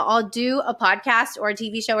linear. I'll do a podcast or a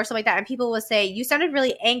TV show or something like that, and people will say, you sounded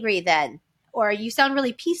really angry then, or you sound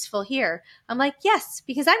really peaceful here. I'm like, yes,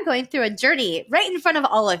 because I'm going through a journey right in front of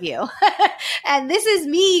all of you. And this is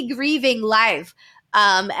me grieving live.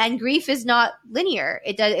 And grief is not linear.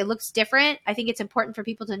 It looks different. I think it's important for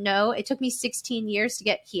people to know. It took me 16 years to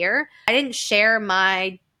get here. I didn't share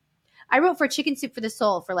I wrote for Chicken Soup for the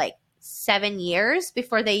Soul for like 7 years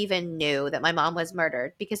before they even knew that my mom was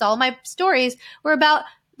murdered, because all my stories were about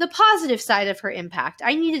the positive side of her impact.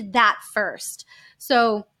 I needed that first.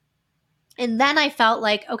 And then I felt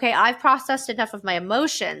like, okay, I've processed enough of my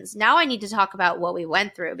emotions. Now I need to talk about what we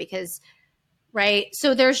went through, because, right?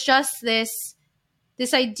 So there's just this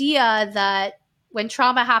idea that when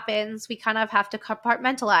trauma happens, we kind of have to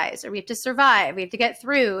compartmentalize, or we have to survive. We have to get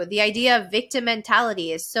through. The idea of victim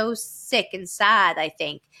mentality is so sick and sad, I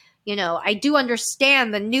think. I do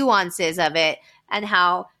understand the nuances of it, and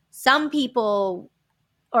how some people,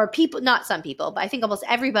 or people, not some people, but I think almost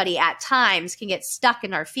everybody at times can get stuck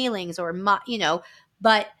in our feelings,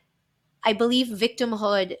 but I believe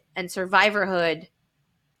victimhood and survivorhood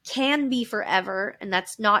can be forever, and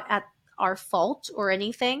that's not at our fault or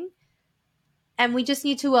anything. And we just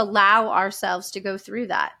need to allow ourselves to go through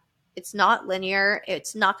that. It's not linear.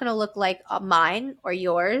 It's not going to look like mine or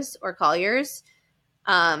yours or Collier's.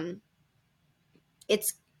 You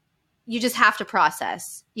just have to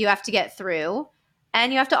process. You have to get through,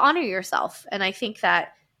 and you have to honor yourself. And I think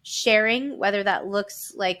that sharing, whether that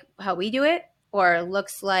looks like how we do it, or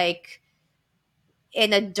looks like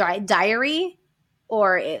in a diary,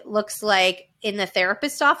 or it looks like in the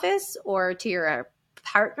therapist's office, or to your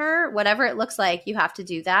partner, whatever it looks like, you have to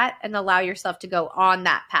do that and allow yourself to go on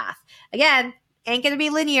that path. Again, ain't going to be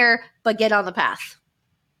linear, but get on the path.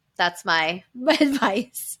 That's my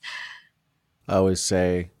advice. I always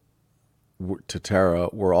say to Tara,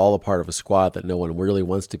 we're all a part of a squad that no one really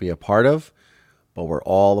wants to be a part of, but we're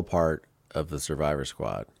all a part of the Survivor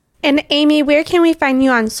Squad. And Amy, where can we find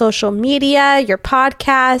you on social media, your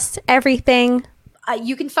podcast, everything?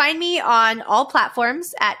 You can find me on all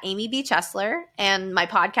platforms at Amy B. Chesler, and my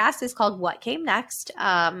podcast is called What Came Next.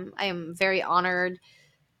 I am very honored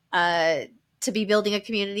to be building a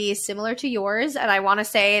community similar to yours, and I want to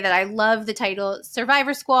say that I love the title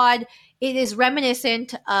Survivor Squad. It is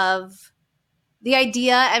reminiscent of the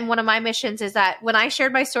idea, and one of my missions is that when I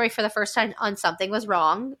shared my story for the first time on Something Was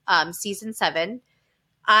Wrong, season 7,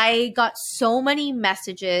 I got so many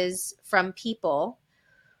messages from people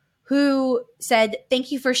who said,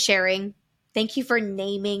 thank you for sharing. Thank you for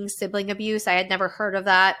naming sibling abuse. I had never heard of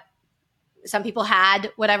that. Some people had,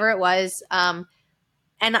 whatever it was. And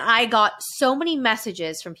I got so many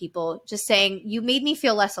messages from people just saying, you made me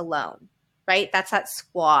feel less alone, right? That's that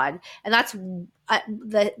squad. And that's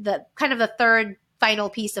the kind of the third final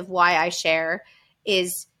piece of why I share,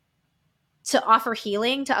 is to offer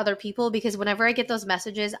healing to other people, because whenever I get those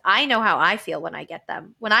messages, I know how I feel when I get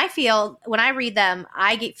them. When I read them,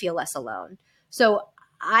 I feel less alone. So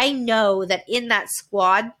I know that in that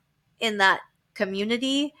squad, in that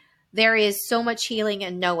community, there is so much healing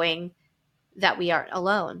and knowing that we aren't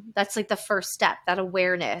alone. That's like the first step. That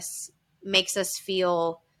awareness makes us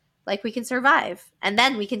feel like we can survive, and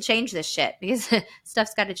then we can change this shit, because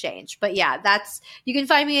stuff's got to change. But yeah, you can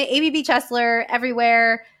find me at ABB Chesler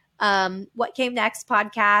everywhere. What Came Next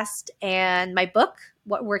podcast, and my book,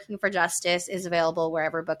 What Working for Justice, is available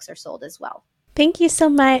wherever books are sold as well. Thank you so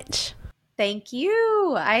much. Thank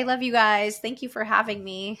you. I love you guys. Thank you for having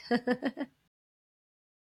me.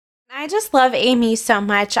 I just love Amy so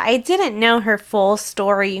much. I didn't know her full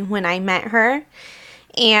story when I met her,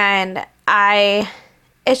 and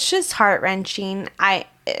it's just heart-wrenching. I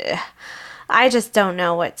just don't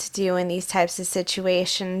know what to do in these types of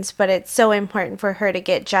situations, but it's so important for her to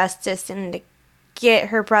get justice and to get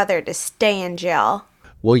her brother to stay in jail.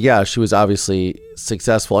 Well, yeah, she was obviously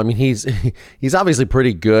successful. I mean, he's obviously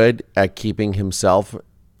pretty good at keeping himself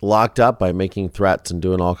locked up by making threats and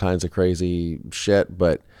doing all kinds of crazy shit,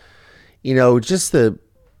 but just the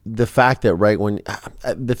fact that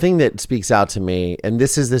the thing that speaks out to me, and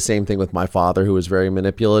this is the same thing with my father, who was very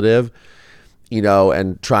manipulative,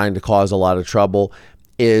 and trying to cause a lot of trouble,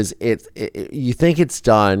 is you think it's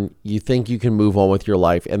done, you think you can move on with your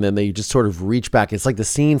life, and then they just sort of reach back. It's like the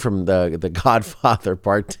scene from the Godfather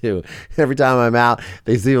Part 2. Every time I'm out,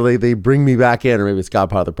 they bring me back in, or maybe it's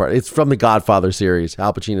Godfather Part. It's from the Godfather series.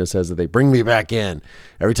 Al Pacino says that they bring me back in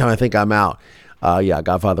every time I think I'm out.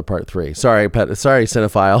 Godfather Part 3. Sorry,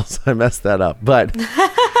 cinephiles, I messed that up. But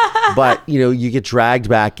you get dragged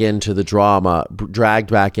back into the drama,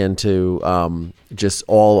 dragged back into just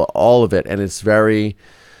all of it, and it's really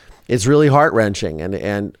heart-wrenching.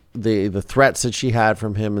 And the threats that she had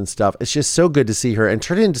from him and stuff, it's just so good to see her and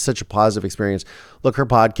turn it into such a positive experience. Look, her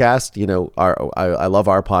podcast, I love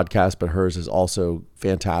our podcast, but hers is also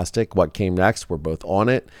fantastic. What Came Next? We're both on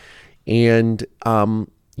it, and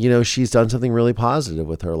she's done something really positive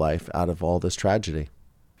with her life out of all this tragedy.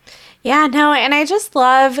 Yeah, no, and I just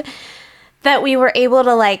love that we were able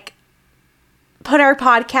to put our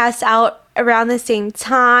podcast out around the same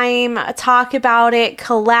time, talk about it,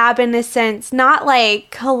 collab in a sense, not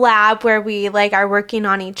collab where we are working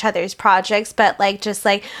on each other's projects, but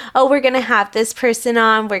oh, we're going to have this person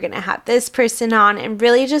on, we're going to have this person on, and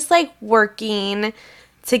really just working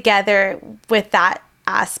together with that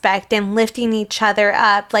aspect and lifting each other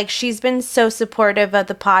up. She's been so supportive of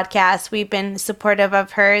the podcast. We've been supportive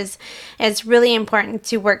of hers. It's really important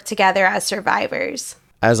to work together as survivors.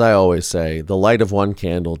 As I always say, the light of one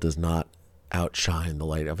candle does not outshine the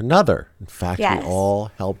light of another. In fact, yes. We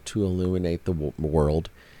all help to illuminate the world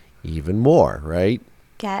even more, right?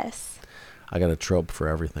 Yes. I got a trope for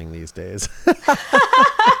everything these days.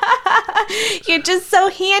 You're just so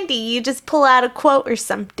handy. You just pull out a quote or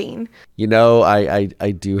something.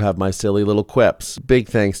 I do have my silly little quips. Big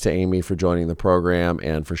thanks to Amy for joining the program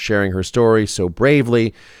and for sharing her story so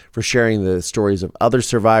bravely, for sharing the stories of other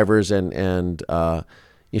survivors, and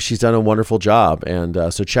she's done a wonderful job.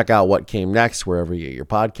 And so check out What Came Next wherever you get your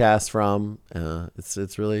podcasts from. It's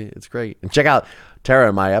great. And check out Tara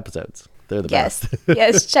and my episodes. They're the best.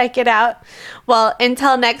 Yes, check it out. Well,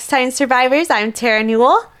 until next time, survivors, I'm Tara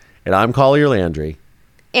Newell. And I'm Collier Landry.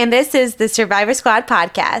 And this is the Survivor Squad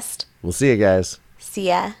podcast. We'll see you guys. See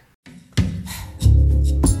ya.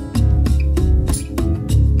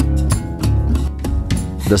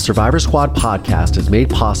 The Survivor Squad podcast is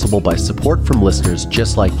made possible by support from listeners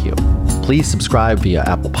just like you. Please subscribe via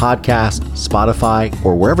Apple Podcasts, Spotify,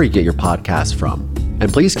 or wherever you get your podcasts from.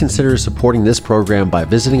 And please consider supporting this program by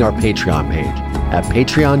visiting our Patreon page at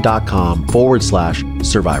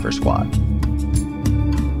patreon.com/Survivor Squad.